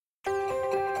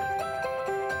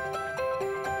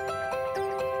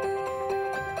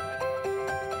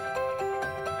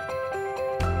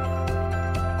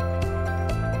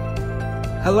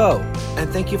Hello, and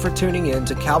thank you for tuning in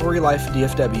to Calvary Life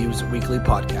DFW's weekly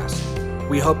podcast.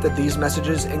 We hope that these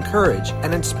messages encourage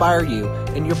and inspire you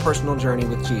in your personal journey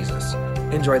with Jesus.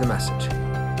 Enjoy the message.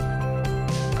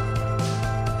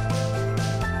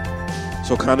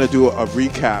 So kind of do a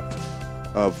recap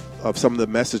of some of the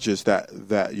messages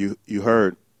that you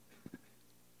heard.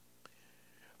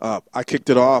 I kicked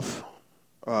it off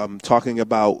talking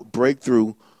about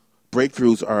breakthrough.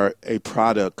 Breakthroughs are a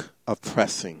product of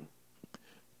pressing.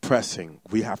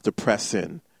 We have to press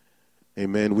in.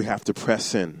 Amen. We have to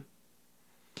press in.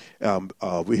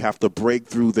 We have to break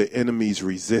through the enemy's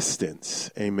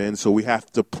resistance. Amen. So we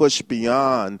have to push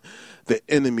beyond the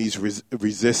enemy's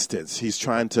resistance. He's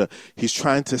trying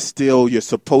to steal your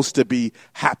supposed to be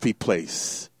happy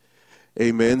place.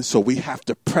 Amen. So we have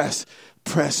to press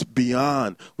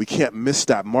beyond. We can't miss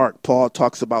that mark. Paul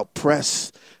talks about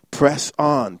press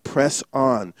on.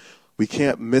 We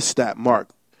can't miss that mark.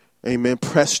 Amen.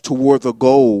 Press toward the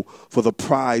goal for the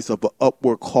prize of the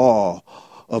upward call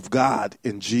of God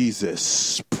in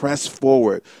Jesus. Press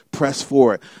forward.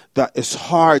 That it's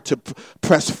hard to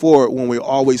press forward when we're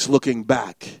always looking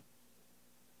back.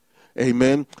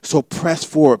 Amen. So press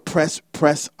forward. Press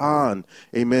on.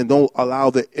 Amen. Don't allow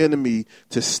the enemy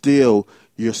to steal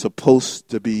your supposed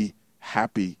to be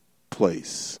happy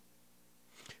place.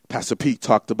 Pastor Pete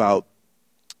talked about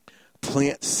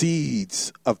plant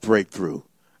seeds of breakthrough.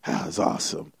 That's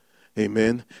awesome.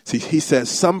 Amen. See, he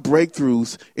says some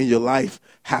breakthroughs in your life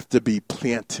have to be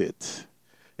planted.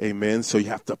 Amen. So you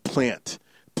have to plant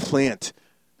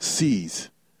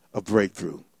seeds of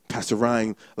breakthrough. Pastor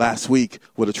Ryan last week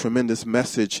with a tremendous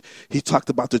message, he talked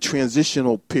about the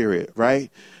transitional period, right?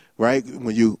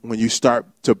 When you start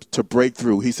to break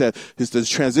through, he said it's the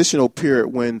transitional period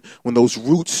when those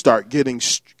roots start getting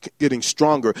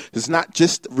stronger. It's not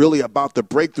just really about the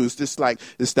breakthroughs. It's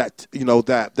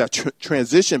that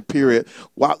transition period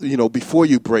while before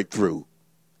you break through.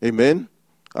 Amen.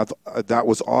 That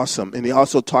was awesome. And he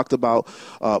also talked about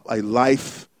a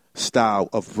lifestyle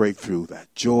of breakthrough, that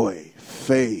joy,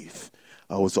 faith.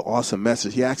 It was an awesome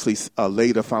message. He actually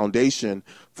laid a foundation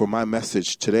for my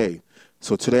message today.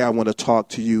 So today I want to talk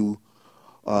to you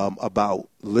about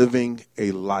living a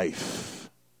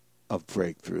life of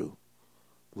breakthrough.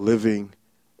 Living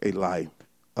a life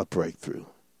of breakthrough.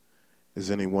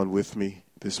 Is anyone with me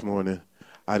this morning?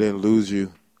 I didn't lose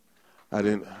you. I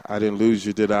didn't lose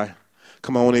you, did I?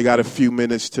 Come on, only got a few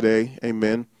minutes today.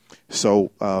 Amen. So,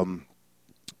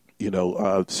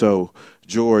 so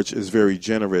George is very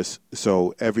generous.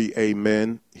 So every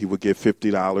amen, he would give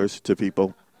 $50 to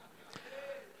people.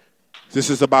 This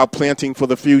is about planting for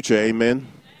the future, amen?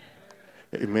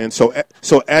 Amen. So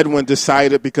Edwin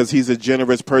decided, because he's a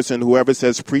generous person, whoever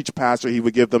says preach, pastor, he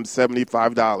would give them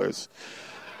 $75.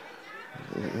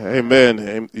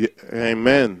 Amen.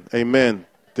 Amen.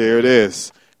 There it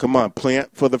is. Come on,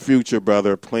 plant for the future,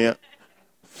 brother. Plant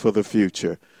for the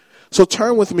future. So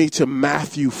turn with me to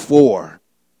Matthew 4.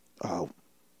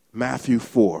 Matthew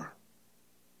 4.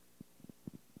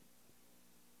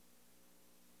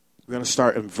 We're going to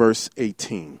start in verse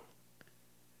 18.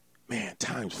 Man,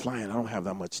 time's flying. I don't have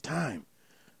that much time.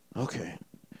 Okay.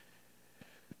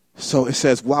 So it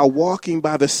says, while walking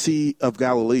by the Sea of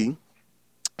Galilee,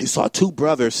 he saw two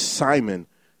brothers, Simon,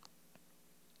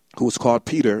 who was called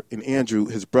Peter, and Andrew,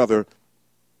 his brother,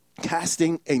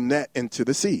 casting a net into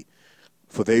the sea,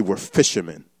 for they were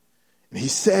fishermen. And he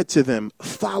said to them,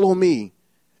 follow me,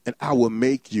 and I will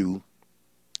make you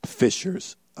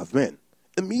fishers of men.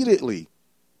 Immediately,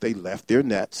 they left their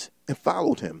nets and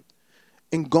followed him.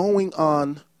 And going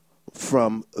on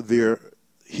from there,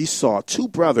 he saw two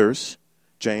brothers,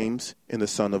 James and the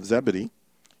son of Zebedee,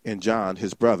 and John,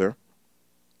 his brother,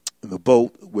 in the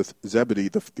boat with Zebedee,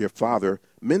 their father,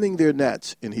 mending their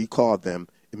nets, and he called them.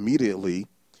 Immediately,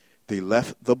 they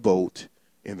left the boat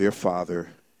and their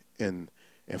father and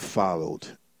followed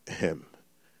him.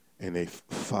 And they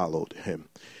followed him.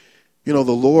 You know,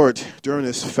 the Lord, during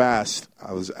this fast,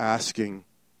 I was asking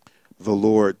the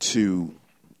Lord to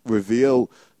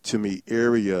reveal to me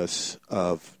areas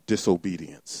of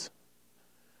disobedience.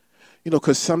 You know,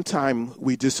 because sometimes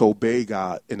we disobey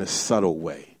God in a subtle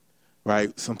way,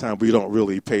 right? Sometimes we don't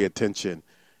really pay attention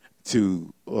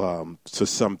to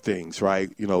some things,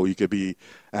 right? You know, you could be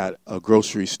at a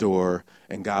grocery store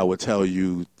and God would tell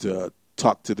you to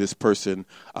talk to this person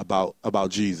about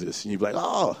Jesus. And you'd be like,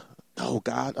 oh, no,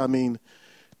 God, I mean,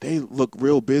 they look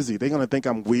real busy. They're going to think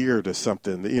I'm weird or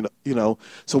something, you know.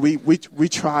 So we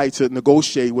try to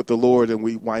negotiate with the Lord, and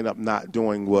we wind up not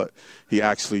doing what he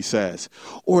actually says.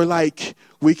 Or like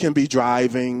we can be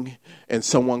driving and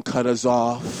someone cut us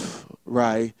off,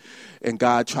 right? And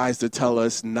God tries to tell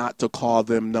us not to call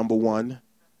them number one,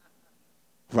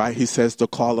 right? He says to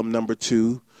call them number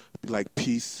two, like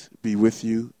peace be with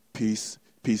you, peace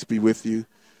be with you,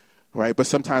 right? But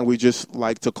sometimes we just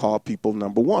like to call people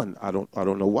number one. I don't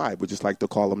know why. We just like to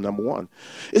call them number one.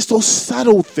 It's those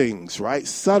subtle things, right?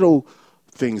 Subtle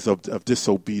things of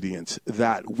disobedience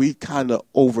that we kind of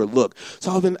overlook.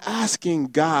 So I've been asking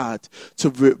God to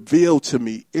reveal to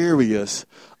me areas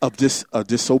of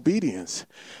disobedience.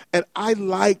 And I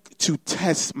like to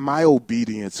test my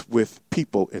obedience with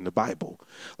people in the Bible.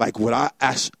 Like what I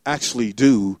actually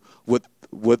do with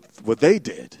what they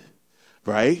did.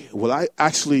 Right? Well, I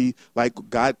actually, like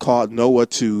God called Noah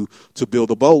to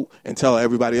build a boat and tell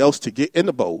everybody else to get in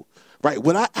the boat. Right?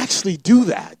 Would I actually do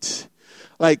that?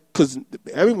 Like, because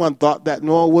everyone thought that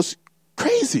Noah was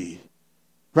crazy.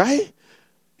 Right?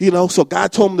 You know, so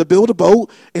God told him to build a boat,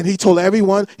 and he told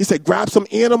everyone, he said, grab some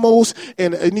animals,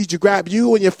 and I need you to grab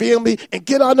you and your family and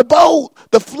get on the boat.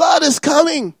 The flood is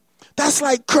coming. That's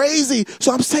like crazy.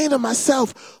 So I'm saying to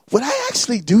myself, would I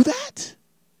actually do that?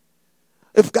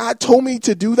 If God told me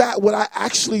to do that, would I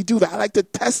actually do that? I like to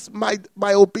test my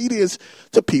obedience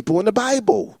to people in the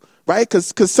Bible, right?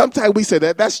 Because sometimes we say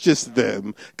that's just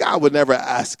them. God would never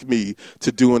ask me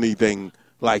to do anything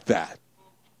like that.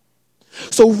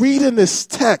 So reading this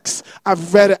text,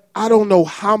 I've read it I don't know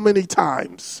how many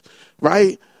times,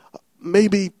 right?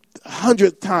 Maybe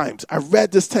 100 times. I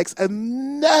read this text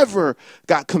and never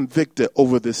got convicted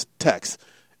over this text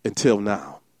until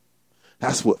now.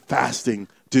 That's what fasting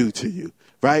do to you,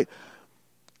 right?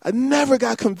 I never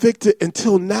got convicted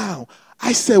until now.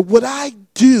 I said, would I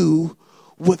do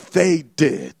what they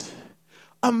did?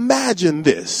 Imagine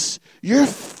this. You're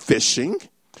fishing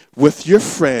with your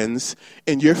friends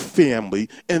and your family,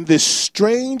 and this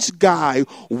strange guy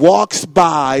walks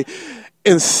by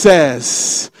and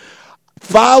says,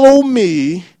 follow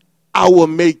me, I will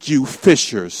make you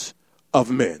fishers of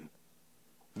men.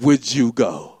 Would you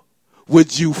go?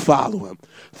 Would you follow him?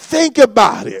 Think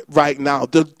about it right now,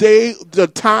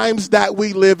 the times that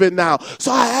we live in now.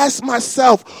 So I ask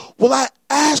myself, will I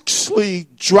actually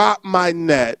drop my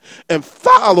net and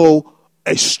follow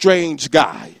a strange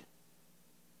guy?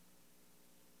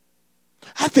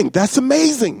 I think that's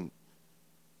amazing.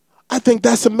 I think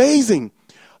that's amazing.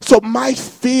 So my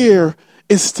fear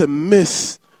is to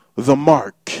miss the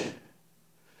mark.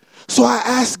 So I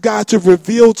ask God to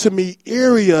reveal to me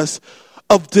areas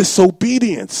of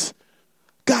disobedience.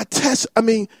 God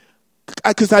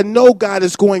because I know God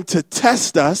is going to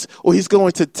test us, or he's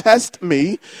going to test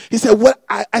me. He said,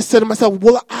 I said to myself,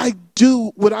 would I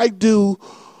do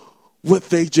what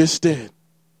they just did?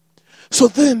 So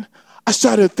then I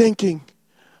started thinking,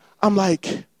 I'm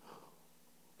like,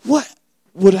 what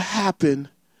would happen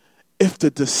if the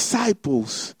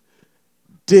disciples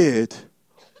did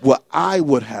what I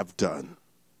would have done,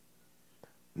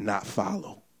 not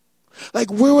follow? Like,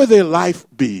 where would their life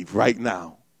be right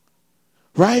now?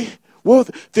 Right? Well,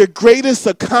 their greatest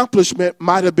accomplishment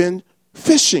might have been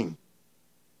fishing.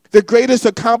 Their greatest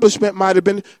accomplishment might have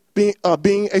been being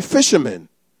a fisherman,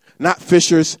 not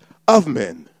fishers of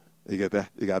men. You get that?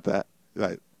 You got that?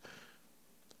 Right.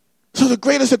 So the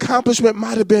greatest accomplishment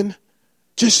might have been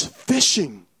just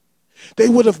fishing. They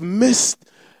would have missed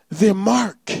their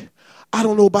mark. I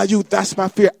don't know about you. That's my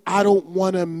fear. I don't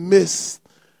want to miss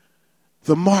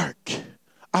the mark.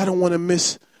 I don't want to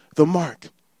miss the mark.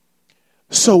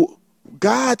 So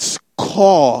God's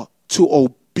call to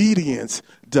obedience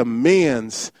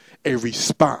demands a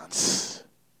response.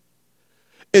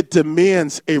 It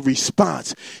demands a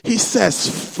response. He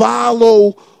says,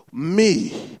 follow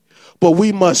me. But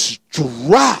we must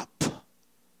drop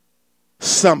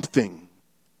something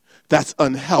that's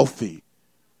unhealthy.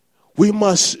 We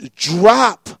must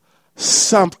drop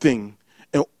something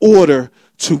in order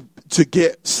to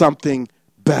get something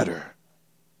better.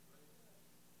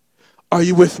 Are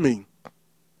you with me?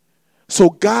 So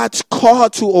God's call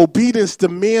to obedience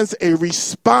demands a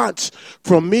response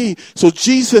from me. So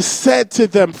Jesus said to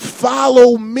them,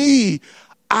 follow me.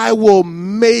 I will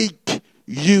make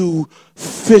you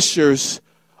fishers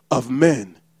of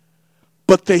men.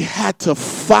 But they had to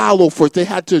follow first. They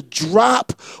had to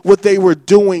drop what they were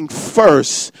doing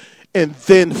first and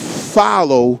then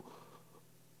follow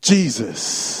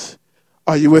Jesus.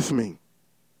 Are you with me?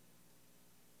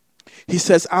 He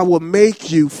says, I will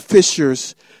make you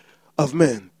fishers of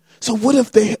men. So what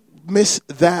if they miss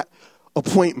that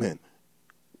appointment?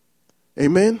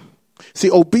 Amen?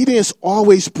 See, obedience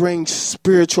always brings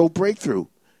spiritual breakthrough.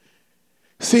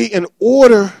 See, in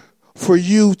order for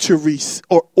you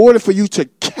to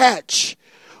catch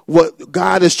what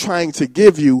God is trying to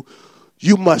give you,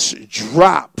 you must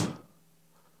drop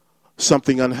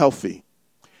something unhealthy.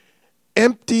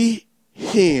 Empty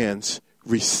hands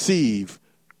receive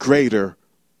greater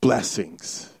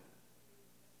blessings.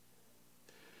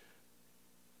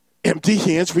 Empty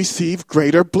hands receive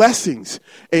greater blessings.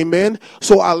 Amen.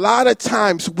 So a lot of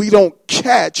times we don't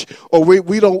catch or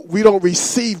we don't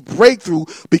receive breakthrough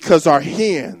because our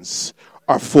hands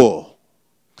are full.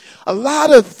 A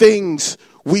lot of things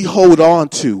we hold on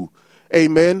to.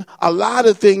 Amen. A lot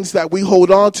of things that we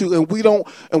hold on to and we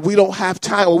don't have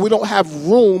time or we don't have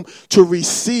room to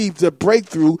receive the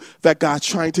breakthrough that God's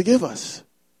trying to give us.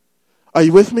 Are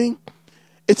you with me?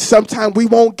 It's sometimes we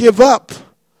won't give up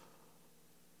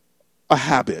a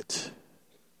habit.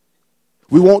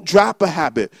 We won't drop a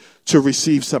habit to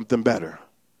receive something better.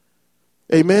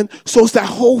 Amen. So it's that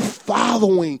whole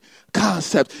following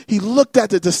concept. He looked at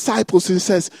the disciples and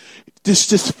says,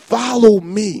 just follow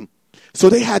me. So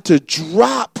they had to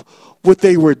drop what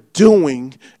they were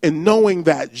doing and knowing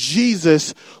that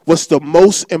Jesus was the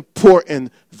most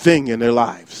important thing in their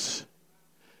lives.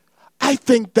 I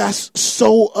think that's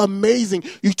so amazing.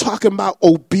 You're talking about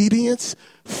obedience,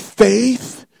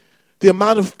 faith, the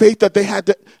amount of faith that they had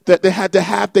to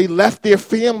have. They left their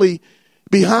family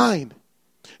behind.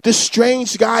 This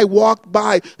strange guy walked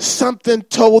by. Something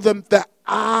told them that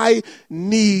I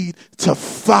need to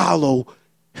follow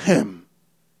him.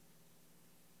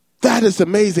 That is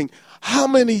amazing. How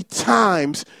many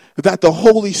times that the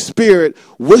Holy Spirit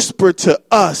whispered to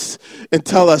us and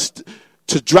tell us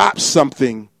to drop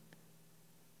something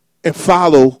and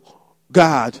follow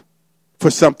God for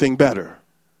something better?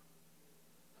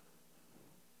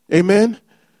 Amen?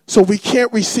 So we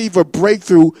can't receive a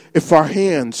breakthrough if our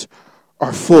hands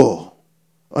are full.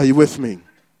 Are you with me?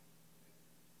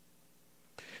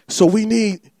 So we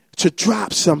need to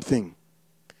drop something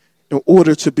in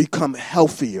order to become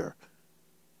healthier.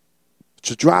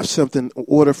 To drop something in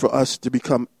order for us to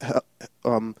become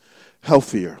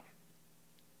healthier.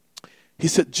 He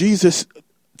said, Jesus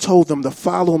told them to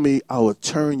follow me, I will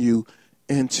turn you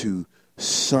into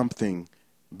something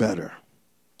better.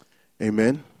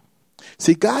 Amen.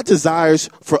 See, God desires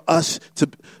for us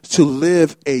to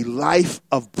live a life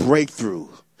of breakthrough.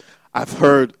 I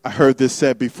heard this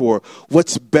said before.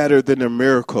 What's better than a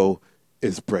miracle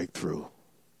is breakthrough.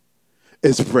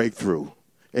 It's breakthrough.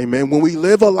 Amen. When we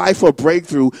live a life of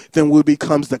breakthrough, then we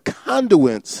become the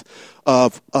conduits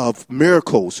of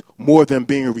miracles more than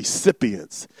being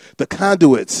recipients. The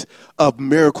conduits of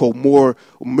miracles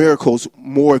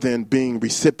more than being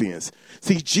recipients.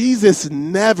 See, Jesus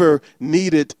never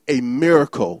needed a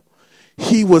miracle.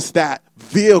 He was that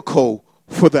vehicle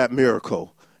for that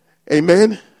miracle.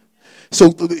 Amen.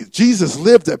 So Jesus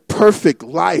lived a perfect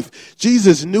life.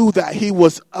 Jesus knew that he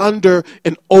was under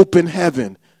an open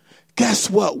heaven. Guess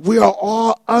what? We are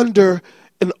all under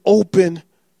an open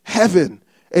heaven.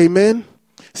 Amen.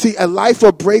 See, a life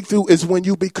of breakthrough is when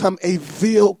you become a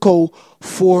vehicle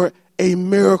for a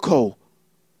miracle.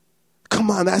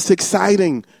 Come on, that's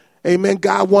exciting. Amen.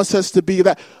 God wants us to be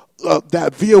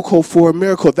that vehicle for a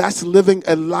miracle. That's living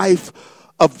a life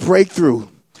of breakthrough.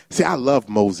 See, I love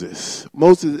Moses.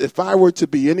 Moses, if I were to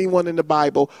be anyone in the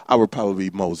Bible, I would probably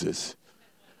be Moses.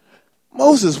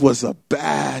 Moses was a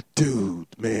bad dude,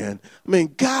 man. I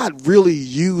mean, God really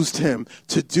used him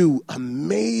to do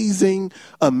amazing,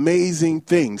 amazing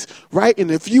things, right?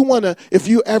 And if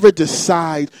you ever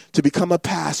decide to become a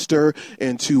pastor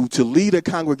and to lead a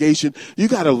congregation, you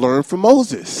got to learn from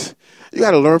Moses. You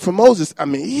got to learn from Moses. I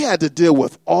mean, he had to deal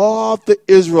with all the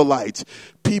Israelites,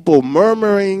 people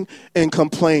murmuring and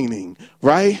complaining,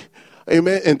 right?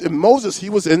 Amen. And Moses, he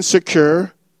was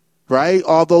insecure. Right?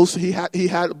 Although he had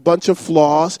a bunch of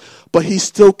flaws, but he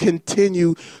still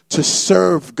continued to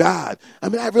serve God. I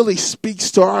mean, that really speaks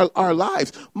to our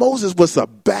lives. Moses was a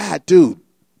bad dude.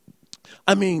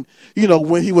 I mean,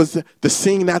 when he was the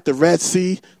scene at the Red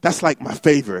Sea, that's like my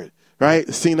favorite, right?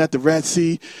 The scene at the Red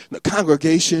Sea, the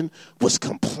congregation was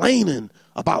complaining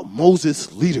about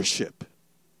Moses' leadership.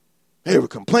 They were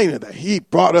complaining that he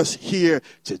brought us here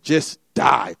to just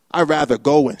die. I'd rather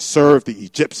go and serve the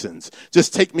Egyptians.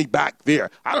 Just take me back there.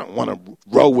 I don't want to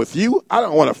row with you. I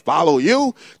don't want to follow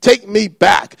you. Take me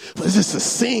back. But it's just a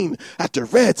scene at the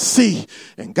Red Sea.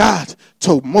 And God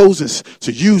told Moses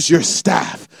to use your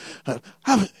staff.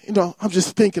 I'm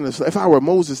just thinking, if I were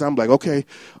Moses, I'm like,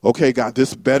 okay, God,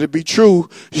 this better be true.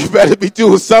 You better be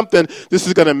doing something. This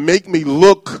is going to make me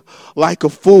look like a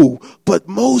fool. But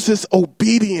Moses'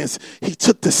 obedience, he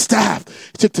took the staff.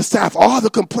 All the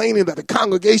complaining that the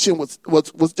congregation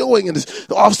was doing, and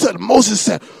all of a sudden Moses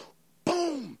said,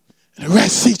 boom, and the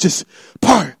Red Sea just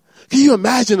parted. Can you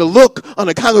imagine the look on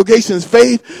the congregation's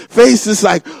face? It's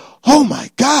like, oh my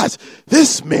gosh,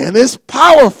 this man is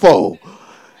powerful.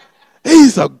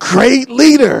 He's a great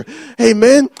leader.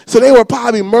 Amen. So they were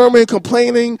probably murmuring,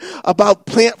 complaining about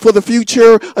plant for the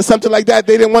future or something like that.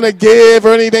 They didn't want to give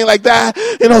or anything like that.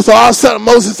 So all of a sudden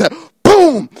Moses said,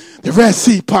 boom, the Red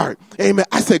Sea part. Amen.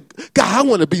 I said, God, I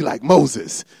want to be like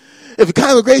Moses. If the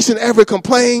congregation ever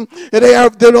complain and they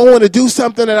don't want to do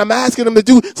something that I'm asking them to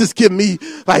do, just give me,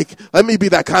 let me be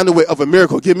that conduit of a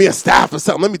miracle. Give me a staff or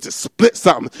something. Let me just split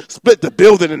something, split the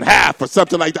building in half or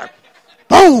something like that.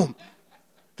 Boom.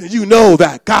 And you know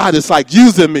that God is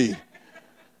using me.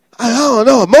 I don't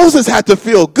know. Moses had to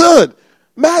feel good.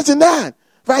 Imagine that,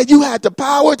 right? You had the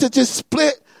power to just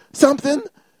split something,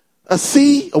 a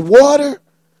sea of water,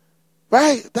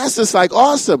 right? That's just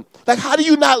awesome. How do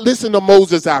you not listen to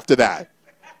Moses after that?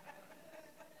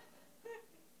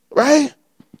 Right?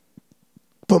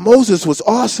 But Moses was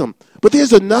awesome. But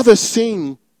there's another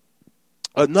scene,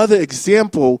 another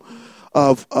example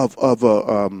of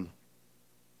a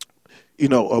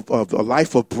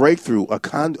life of breakthrough,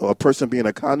 a person being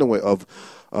a conduit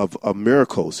of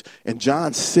miracles. In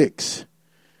John 6,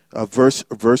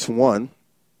 verse 1,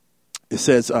 it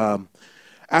says,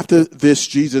 after this,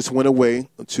 Jesus went away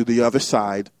to the other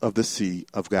side of the Sea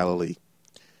of Galilee,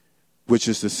 which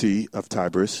is the Sea of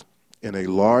Tiberias, and a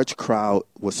large crowd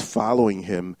was following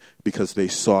him because they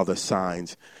saw the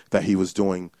signs that he was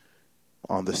doing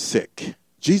on the sick.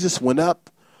 Jesus went up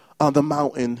on the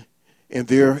mountain, and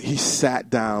there he sat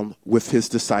down with his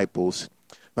disciples.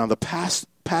 Now the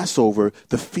Passover,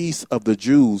 the feast of the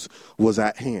Jews, was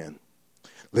at hand.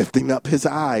 Lifting up his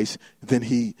eyes, then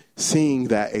he, seeing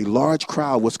that a large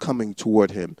crowd was coming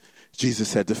toward him, Jesus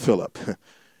said to Philip,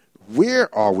 where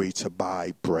are we to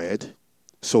buy bread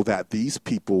so that these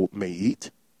people may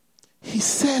eat? He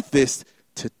said this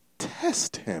to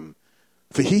test him,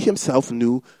 for he himself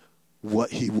knew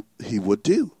what he would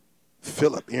do.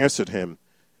 Philip answered him,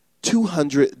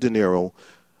 200 denarii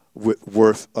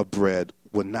worth of bread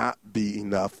would not be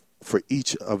enough for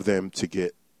each of them to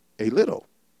get a little.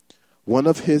 One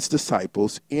of his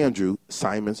disciples, Andrew,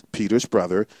 Simon Peter's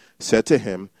brother, said to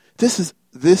him, there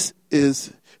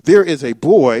is a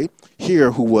boy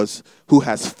here who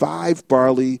has 5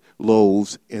 barley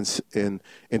loaves and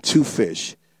 2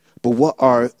 fish, but what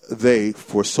are they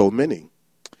for so many?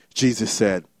 Jesus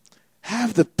said,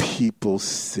 have the people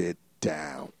sit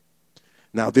down.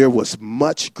 Now there was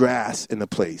much grass in the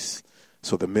place,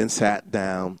 so the men sat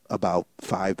down, about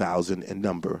 5,000 in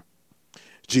number.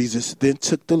 Jesus then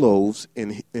took the loaves,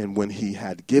 and when he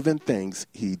had given thanks,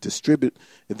 he distributed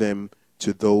them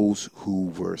to those who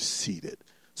were seated.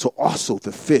 So also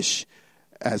the fish,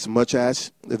 as much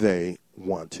as they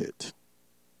wanted.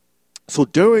 So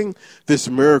during this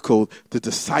miracle, the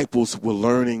disciples were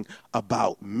learning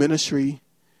about ministry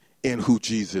and who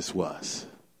Jesus was.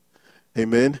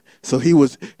 Amen. So he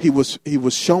was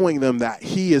showing them that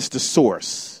he is the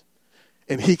source,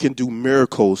 and he can do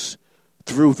miracles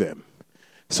through them.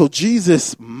 So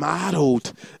Jesus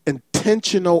modeled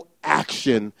intentional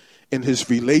action in his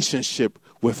relationship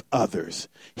with others.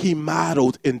 He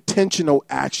modeled intentional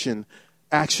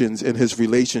actions in his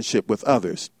relationship with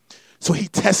others. So he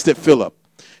tested Philip.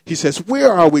 He says,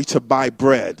 where are we to buy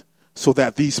bread so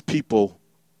that these people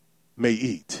may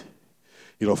eat?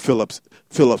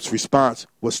 Philip's response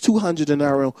was 200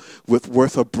 denarii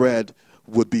worth of bread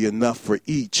would be enough for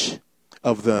each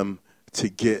of them to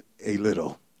get a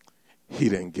little. He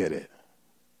didn't get it.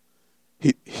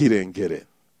 He didn't get it.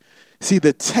 See,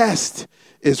 the test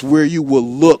is where you will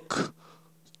look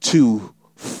to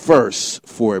first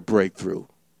for a breakthrough.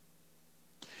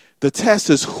 The test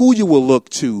is who you will look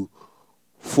to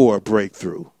for a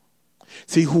breakthrough.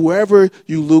 See, whoever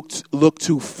you look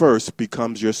to first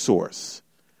becomes your source.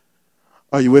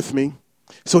 Are you with me?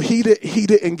 So he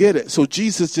didn't get it. So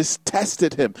Jesus just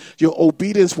tested him. Your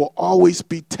obedience will always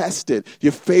be tested.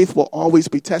 Your faith will always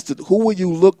be tested. Who will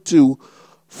you look to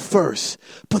first?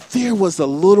 But there was a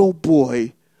little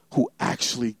boy who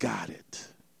actually got it.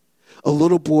 A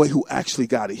little boy who actually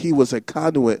got it. He was a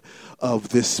conduit of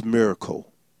this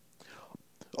miracle.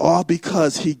 All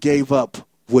because he gave up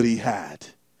what he had.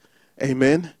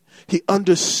 Amen. He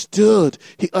understood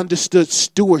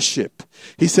stewardship.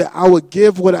 He said, I will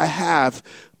give what I have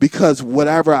because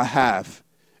whatever I have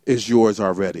is yours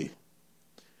already.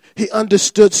 He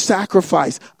understood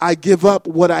sacrifice. I give up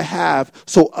what I have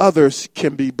so others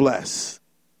can be blessed.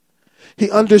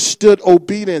 He understood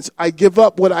obedience. I give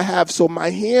up what I have so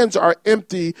my hands are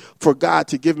empty for God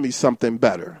to give me something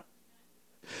better.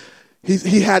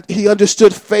 He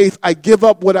understood faith. I give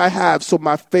up what I have so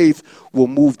my faith will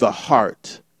move the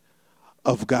heart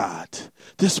of God.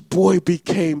 This boy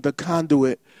became the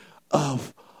conduit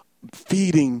of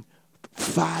feeding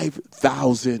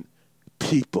 5,000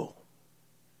 people.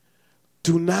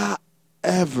 Do not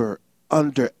ever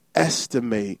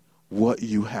underestimate what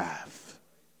you have.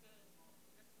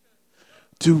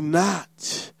 Do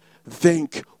not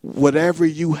think whatever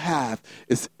you have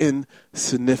is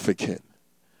insignificant.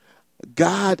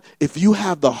 God, if you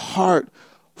have the heart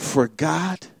for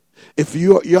God, if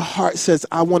your heart says,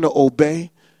 I want to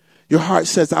obey, your heart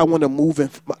says, I want to move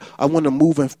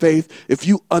in faith. If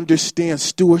you understand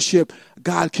stewardship,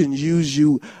 God can use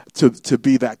you to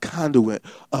be that conduit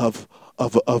of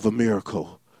a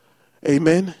miracle.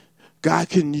 Amen. God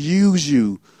can use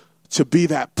you to be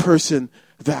that person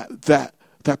that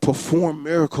perform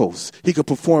miracles. He can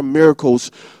perform miracles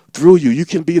through you. You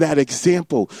can be that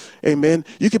example. Amen.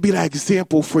 You can be that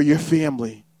example for your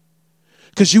family.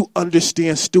 Because you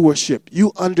understand stewardship.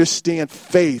 You understand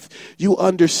faith. You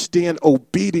understand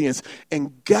obedience.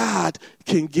 And God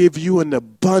can give you an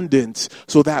abundance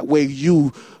so that way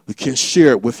you can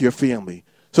share it with your family.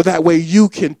 So that way you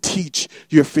can teach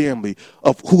your family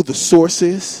of who the source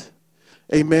is.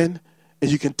 Amen.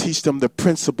 And you can teach them the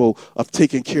principle of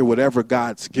taking care of whatever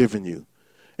God's given you.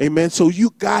 Amen. So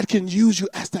God can use you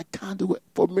as that conduit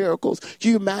for miracles.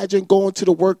 Can you imagine going to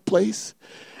the workplace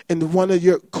and one of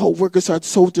your co-workers are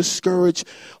so discouraged,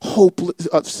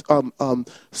 hopeless,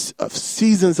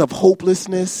 seasons of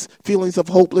hopelessness, feelings of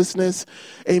hopelessness,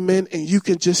 amen, and you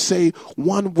can just say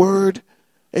one word,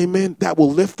 amen, that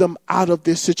will lift them out of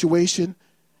their situation,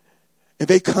 and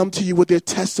they come to you with their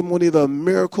testimony of the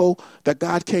miracle that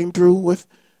God came through with,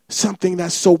 something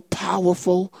that's so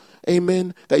powerful,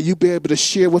 amen, that you be able to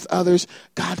share with others.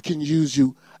 God can use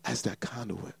you as that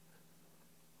conduit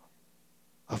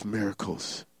of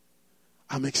miracles.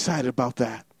 I'm excited about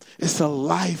that. It's a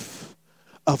life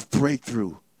of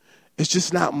breakthrough. It's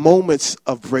just not moments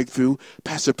of breakthrough.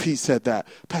 Pastor Pete said that.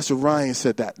 Pastor Ryan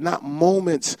said that. Not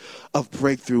moments of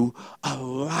breakthrough, a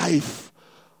life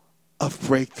of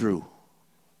breakthrough.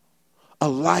 A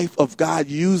life of God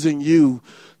using you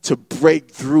to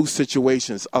break through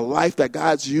situations. A life that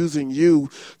God's using you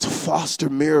to foster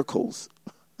miracles.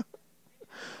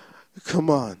 Come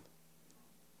on.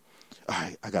 All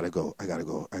right, I gotta go.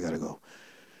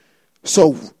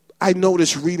 So I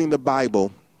noticed reading the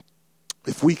Bible,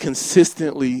 if we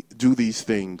consistently do these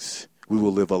things, we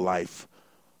will live a life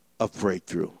of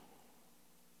breakthrough.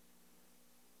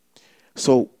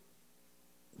 So,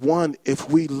 one, if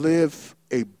we live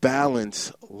a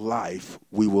balanced life,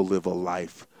 we will live a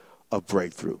life of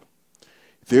breakthrough.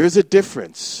 There is a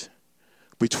difference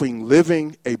between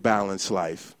living a balanced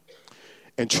life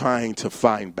and trying to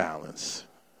find balance.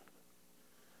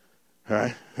 All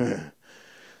right?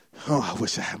 Oh, I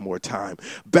wish I had more time.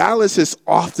 Balance is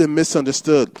often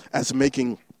misunderstood as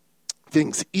making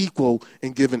things equal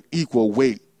and giving equal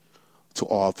weight to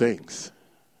all things.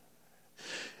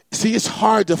 See, it's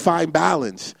hard to find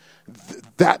balance.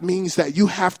 That means that you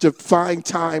have to find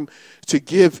time to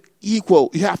give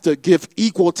equal. You have to give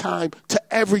equal time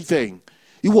to everything.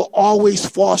 You will always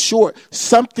fall short.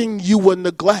 Something you will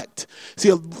neglect.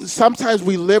 See, sometimes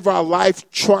we live our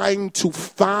life trying to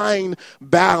find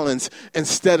balance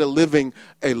instead of living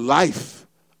a life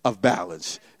of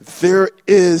balance. There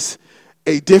is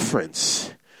a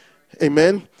difference.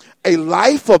 Amen. A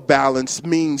life of balance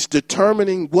means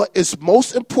determining what is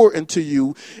most important to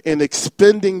you and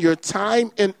expending your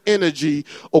time and energy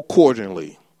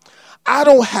accordingly. I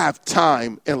don't have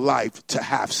time in life to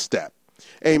half step.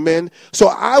 Amen. So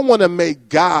I want to make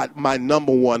God my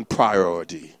number one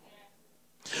priority.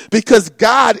 Because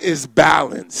God is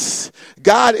balance.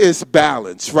 God is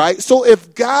balance, right? So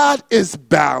if God is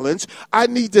balance, I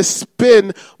need to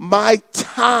spend my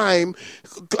time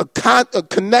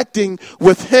connecting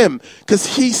with him. Because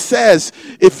he says,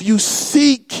 if you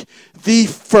seek thee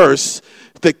first,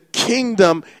 the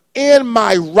kingdom and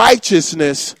my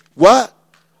righteousness, what?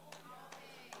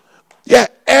 Yeah,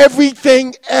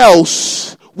 everything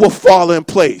else will fall in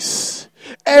place.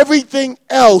 Everything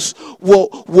else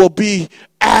will be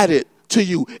added to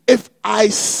you. If I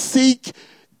seek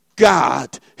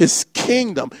God, his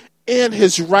kingdom, and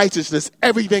his righteousness,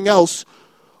 everything else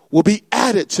will be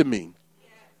added to me.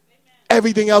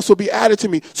 Everything else will be added to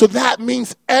me. So that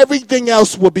means everything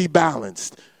else will be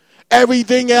balanced.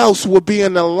 Everything else will be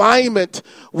in alignment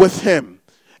with him.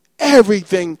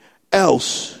 Everything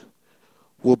else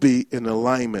will be in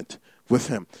alignment with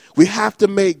him. We have to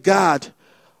make God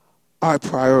our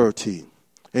priority.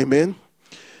 Amen.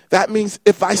 That means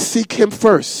if I seek him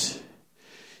first,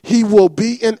 he will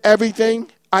be in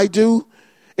everything I do,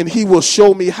 and he will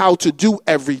show me how to do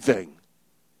everything.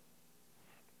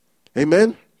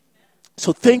 Amen.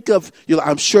 So think of,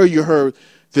 I'm sure you heard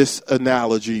this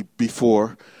analogy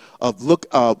before of look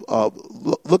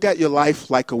at your life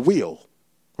like a wheel,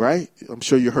 right? I'm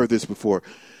sure you heard this before.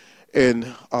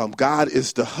 And God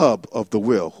is the hub of the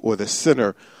wheel, or the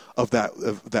center of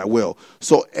that wheel.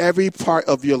 So every part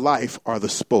of your life are the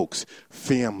spokes: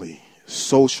 family,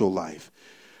 social life,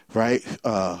 right?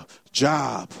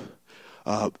 Job,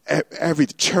 every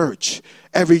church,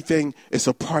 everything is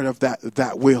a part of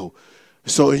that wheel.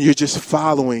 So you're just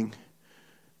following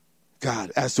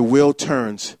God. As the wheel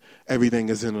turns, everything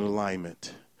is in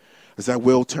alignment. As that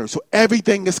wheel turns. So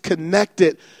everything is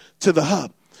connected to the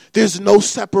hub. There's no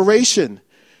separation.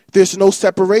 There's no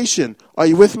separation. Are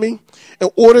you with me? In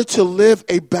order to live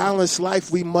a balanced life,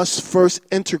 we must first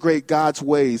integrate God's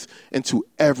ways into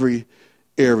every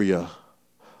area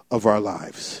of our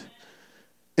lives.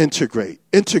 Integrate.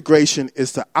 Integration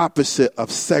is the opposite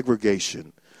of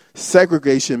segregation.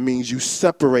 Segregation means you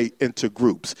separate into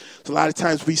groups. So a lot of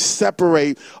times we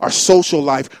separate our social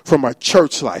life from our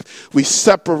church life. We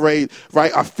separate,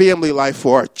 right, our family life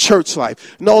for our church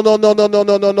life. No.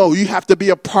 You have to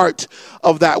be a part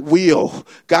of that wheel.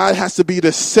 God has to be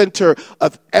the center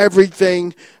of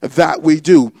everything that we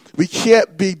do. We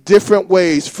can't be different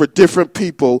ways for different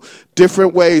people,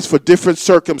 different ways for different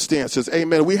circumstances.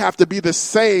 Amen. We have to be the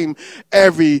same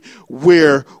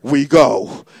everywhere we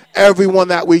go. Everyone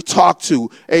that we talk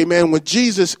to. Amen. When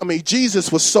Jesus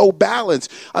was so balanced.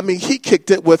 He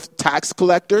kicked it with tax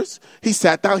collectors. He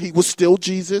sat down. He was still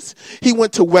Jesus. He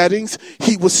went to weddings.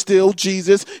 He was still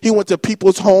Jesus. He went to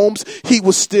people's homes. He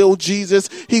was still Jesus.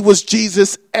 He was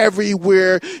Jesus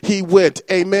everywhere he went.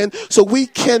 Amen. So we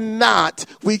cannot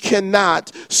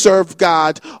serve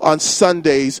God on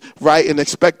Sundays, right, and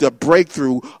expect a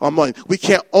breakthrough on Monday. We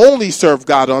can't only serve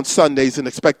God on Sundays and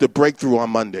expect a breakthrough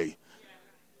on Monday.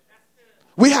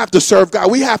 We have to serve God.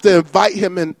 We have to invite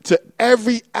him into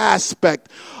every aspect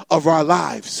of our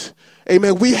lives.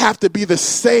 Amen. We have to be the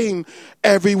same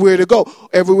everywhere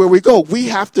we go. We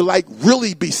have to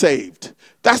really be saved.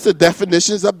 That's the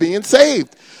definitions of being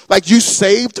saved. Like you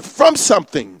saved from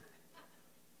something.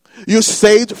 You're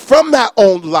saved from that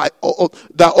old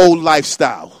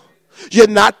lifestyle. You're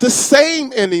not the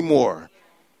same anymore.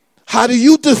 How do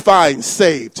you define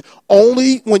saved?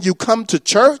 Only when you come to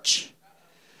church?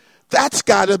 That's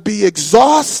got to be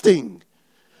exhausting.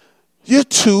 You're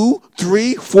 2,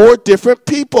 3, 4 different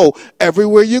people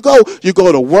everywhere you go. You go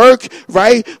to work,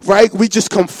 right? We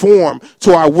just conform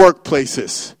to our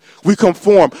workplaces. We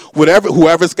conform.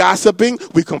 Whoever's gossiping,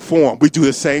 we conform. We do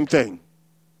the same thing.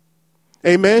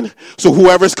 Amen. So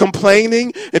whoever's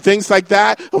complaining and things like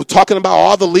that, we're talking about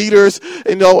all the leaders,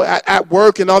 at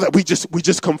work and all that, we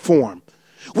just conform.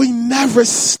 We never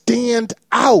stand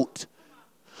out.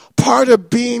 Part of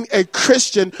being a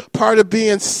Christian, part of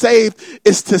being saved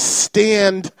is to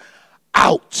stand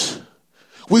out.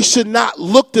 We should not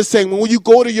look the same. When you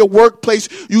go to your workplace,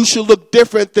 you should look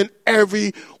different than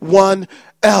everyone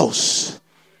else.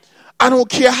 I don't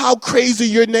care how crazy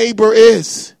your neighbor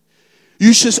is.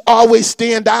 You should always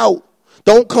stand out.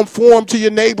 Don't conform to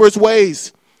your neighbor's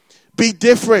ways. Be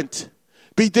different.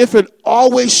 Be different.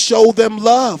 Always show them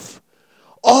love.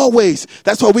 Always.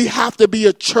 That's why we have to be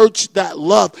a church that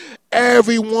loves.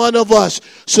 Every one of us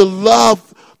should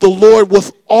love the Lord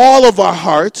with all of our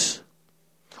hearts,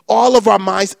 all of our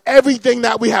minds, everything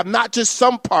that we have, not just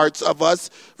some parts of us,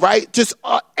 right? Just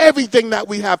everything that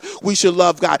we have, we should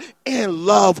love God and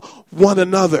love one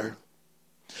another.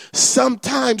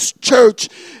 Sometimes church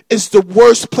is the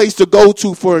worst place to go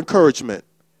to for encouragement.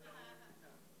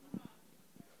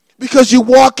 Because you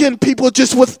walk in, people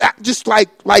just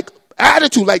like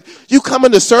attitude, like you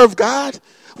coming to serve God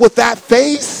with that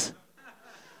face?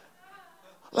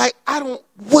 Like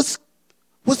what's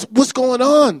going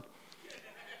on?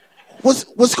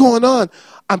 What's going on?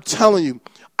 I'm telling you,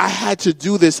 I had to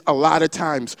do this a lot of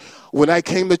times. When I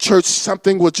came to church,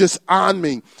 something was just on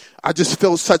me. I just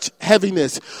felt such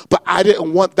heaviness, but I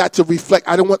didn't want that to reflect.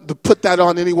 I didn't want to put that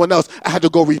on anyone else. I had to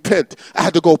go repent. I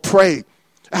had to go pray.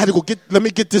 I had to go let me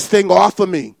get this thing off of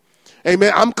me.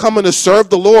 Amen. I'm coming to serve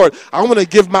the Lord. I want to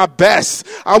give my best.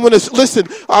 I want to listen.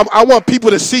 I want people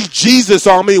to see Jesus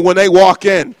on me when they walk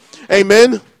in.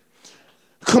 Amen.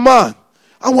 Come on.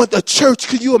 I want the church.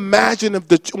 Could you imagine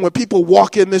when people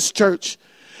walk in this church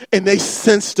and they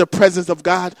sense the presence of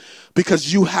God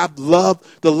because you have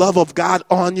love, the love of God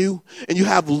on you, and you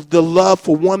have the love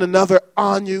for one another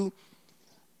on you.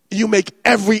 You make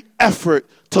every effort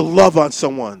to love on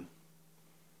someone.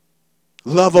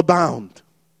 Love abound.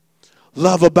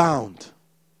 Love abound.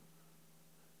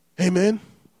 Amen.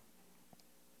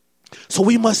 So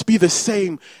we must be the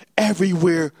same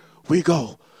everywhere we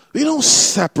go. We don't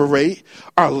separate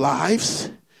our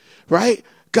lives, right?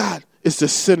 God is the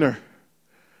center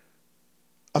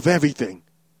of everything,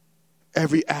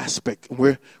 every aspect.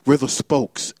 We're the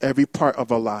spokes. Every part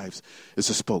of our lives is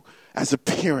a spoke. As a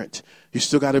parent, you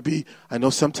still got to be, I know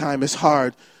sometimes it's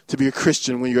hard to be a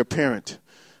Christian when you're a parent.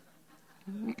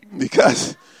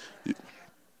 Because,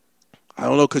 I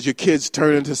don't know, because your kids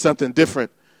turn into something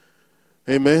different.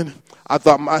 Amen. I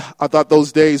thought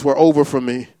those days were over for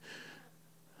me.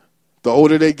 The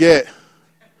older they get,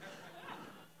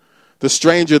 the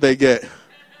stranger they get.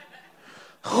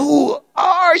 Who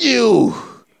are you?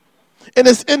 And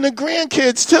it's in the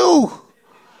grandkids too.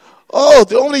 Oh,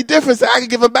 the only difference is I can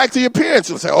give them back to your parents.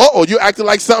 You'll say, oh, you acting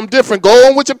like something different. Go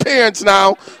on with your parents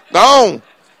now. Go on.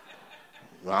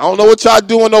 I don't know what y'all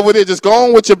doing over there. Just go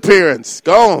on with your parents.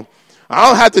 Go on. I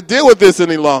don't have to deal with this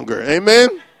any longer. Amen.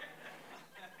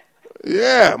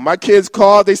 Yeah, my kids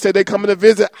called. They said they're coming to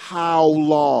visit. How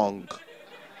long?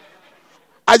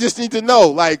 I just need to know.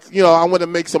 Like, I want to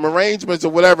make some arrangements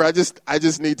or whatever. I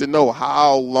just need to know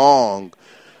how long.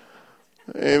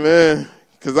 Amen.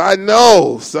 Because I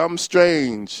know something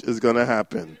strange is going to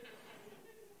happen.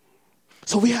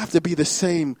 So we have to be the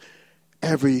same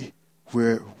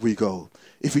everywhere we go.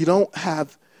 If you don't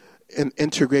have an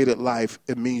integrated life,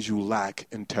 it means you lack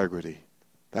integrity.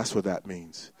 That's what that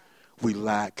means. We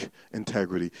lack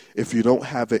integrity. If you don't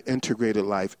have an integrated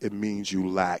life, it means you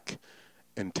lack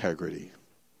integrity.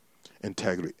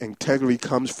 Integrity. Integrity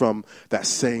comes from that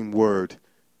same word,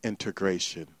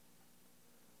 integration.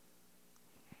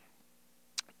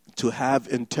 To have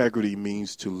integrity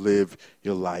means to live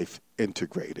your life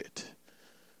integrated,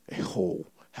 a whole,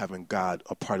 having God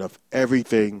a part of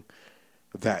everything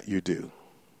that you do.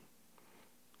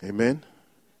 Amen?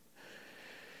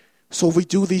 So if we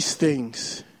do these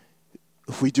things,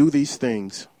 if we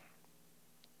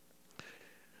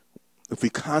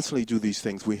constantly do these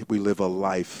things, we live a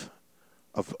life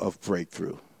of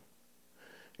breakthrough.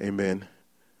 Amen?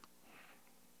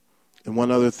 And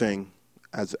one other thing,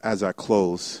 as I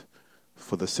close,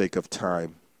 for the sake of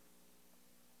time,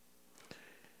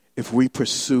 if we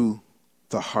pursue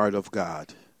the heart of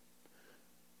God,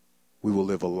 we will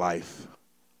live a life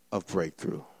of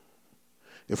breakthrough.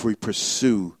 If we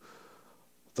pursue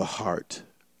the heart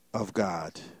of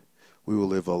God, we will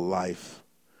live a life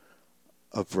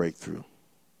of breakthrough.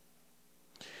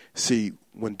 See,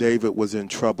 when David was in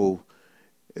trouble,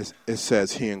 it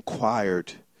says he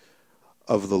inquired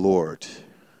of the Lord.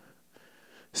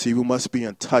 See, we must be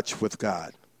in touch with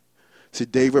God. See,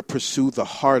 David pursued the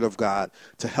heart of God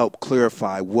to help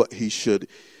clarify what he should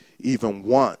even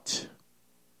want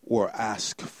or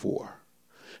ask for.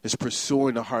 It's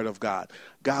pursuing the heart of God.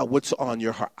 God, what's on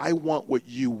your heart? I want what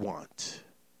you want.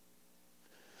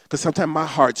 Because sometimes my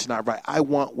heart's not right. I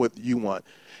want what you want.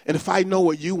 And if I know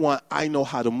what you want, I know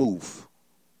how to move.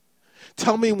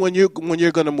 Tell me when you're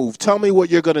going to move. Tell me what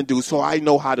you're going to do so I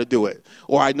know how to do it,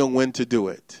 or I know when to do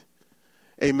it.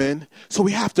 Amen. So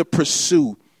we have to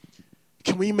pursue.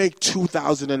 Can we make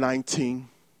 2019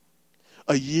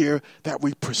 a year that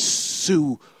we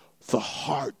pursue the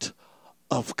heart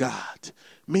of God?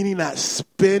 Meaning that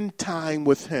spend time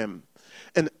with him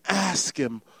and ask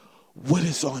him, what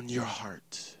is on your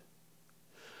heart?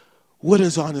 What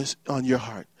is on your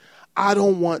heart? I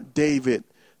don't want David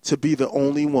to be the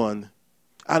only one.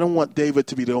 I don't want David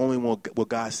to be the only one where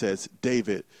God says,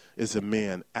 David is a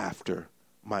man after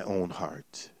my own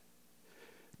heart.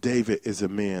 David is a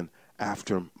man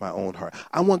after my own heart.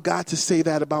 I want God to say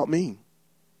that about me.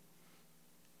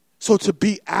 So to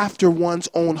be after one's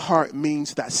own heart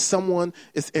means that someone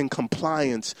is in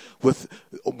compliance with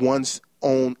one's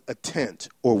own intent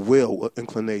or will or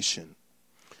inclination.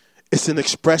 It's an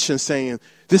expression saying,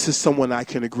 this is someone I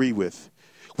can agree with.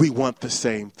 We want the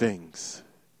same things.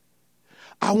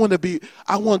 I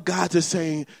want God to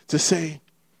say,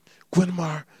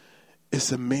 Gwynmar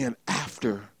is a man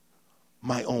after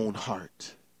my own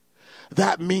heart.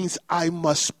 That means I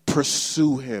must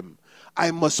pursue him.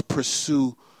 I must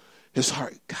pursue his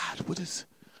heart. God, what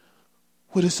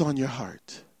is on your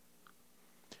heart?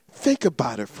 Think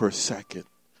about it for a second.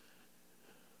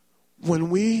 When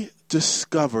we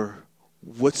discover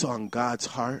what's on God's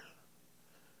heart,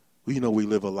 we know we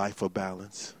live a life of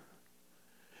balance.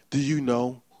 Do you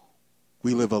know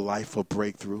we live a life of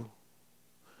breakthrough?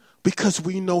 Because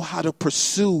we know how to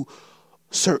pursue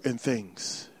certain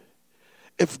things.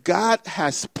 If God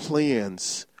has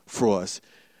plans for us,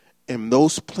 and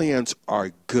those plans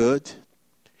are good,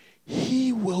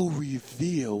 he will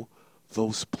reveal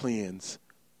those plans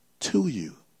to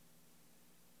you.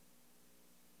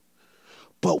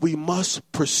 But we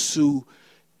must pursue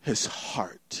his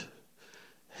heart.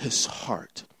 His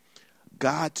heart.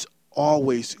 God's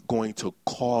always going to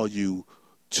call you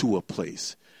to a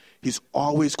place. He's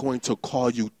always going to call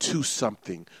you to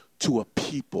something, to a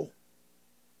people.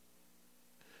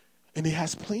 And he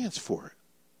has plans for it.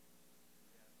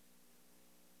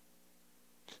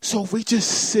 So if we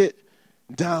just sit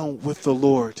down with the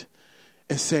Lord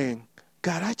and saying,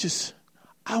 God,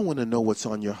 I want to know what's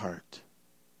on your heart.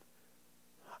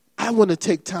 I want to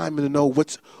take time to know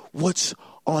what's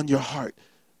on your heart.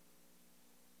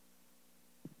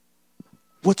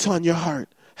 What's on your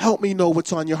heart? Help me know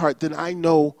what's on your heart. Then I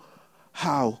know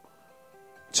how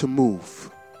to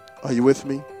move. Are you with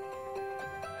me?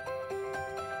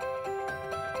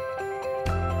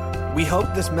 We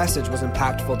hope this message was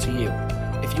impactful to you.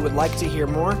 If you would like to hear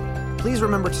more, please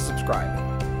remember to subscribe.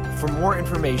 For more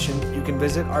information, you can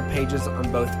visit our pages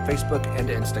on both Facebook and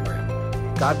Instagram.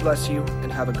 God bless you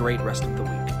and have a great rest of the week.